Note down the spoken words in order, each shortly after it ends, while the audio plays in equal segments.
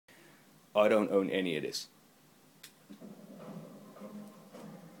I don't own any of this.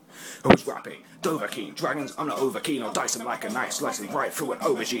 Who's rapping? Dovahkiin, dragons, I'm not over keen. I'll dice them like a knife, slicing right through an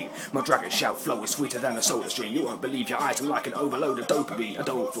aubergine. My dragon shout flow is sweeter than a soda stream. You won't believe your eyes, I'm like an overload of dopamine. I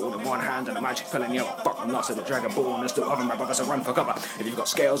dove all in one hand and a magic fell in your fuck. I'm not so the dragon born and still other my brothers are run for cover. If you've got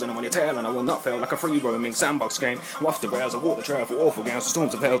scales and I'm on your tail and I will not fail like a free roaming sandbox game. I'm off the rails, I walk the trail for awful gales, the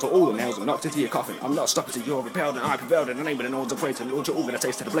storms of hell to all the nails and knocked into your coffin. I'm not stopping till you're repelled and I prevailed in the name of the Lords of Praise and launch your organ a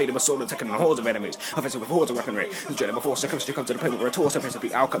taste to the blade of my sword and taking on hordes of enemies. Offensive with hordes of weaponry. The dread of a force that comes to the payment where a torso appears to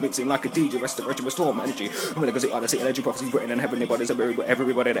be outcome mixing like a DJ restoration with storm energy. I'm gonna go see Odyssey, energy prophecies written in heavenly bodies of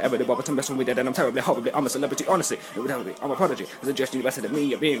everybody that ever did bother to mess with me dead and I'm terribly horribly, I'm a celebrity, honestly, it would help me, I'm a prodigy, a suggestion better than me,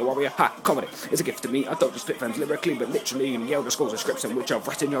 you're being a warrior, ha, comedy, it's a gift to me, I don't just spit fans lyrically, but literally in the elder scrolls and scripts in which I've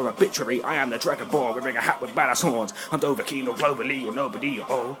written your obituary, I am the Dragonborn wearing a hat with badass horns, I'm Dovahkiin or globally or nobody,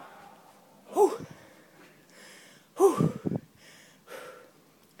 oh, whew, whew.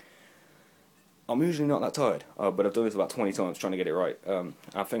 I'm usually not that tired, but I've done this about 20 times trying to get it right.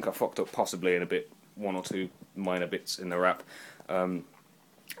 I think I fucked up possibly in a bit, one or two minor bits in the rap. I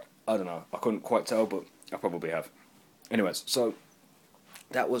don't know, I couldn't quite tell, but I probably have. Anyways, so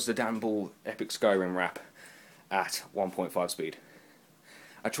that was the Dan Ball Epic Skyrim rap at 1.5 speed.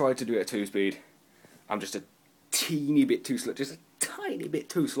 I tried to do it at 2 speed. I'm just a teeny bit too slow, just a tiny bit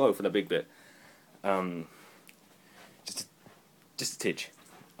too slow for the big bit. Just a tidge.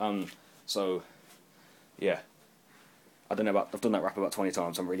 So, yeah. I don't know about, I've done that rap about 20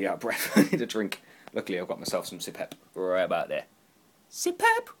 times, I'm really out of breath. I need a drink. Luckily I've got myself some Sipep right about there.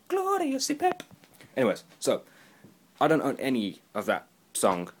 Sipep, glorious Sipep. Anyways, so, I don't own any of that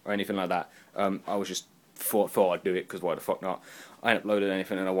song or anything like that. I was just thought I'd do it, because why the fuck not? I ain't uploaded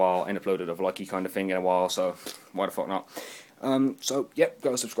anything in a while, I ain't uploaded a vloggy kind of thing in a while, so why the fuck not? So, yep,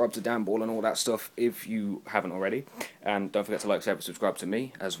 go and subscribe to Dan Ball and all that stuff if you haven't already. And don't forget to like, share, and subscribe to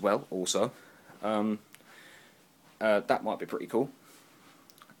me as well, also. That might be pretty cool.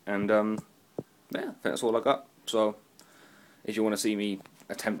 And, yeah, I think that's all I got. So, if you want to see me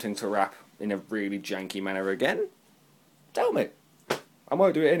attempting to rap in a really janky manner again, tell me. I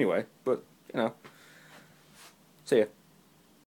might do it anyway, but, you know. See ya.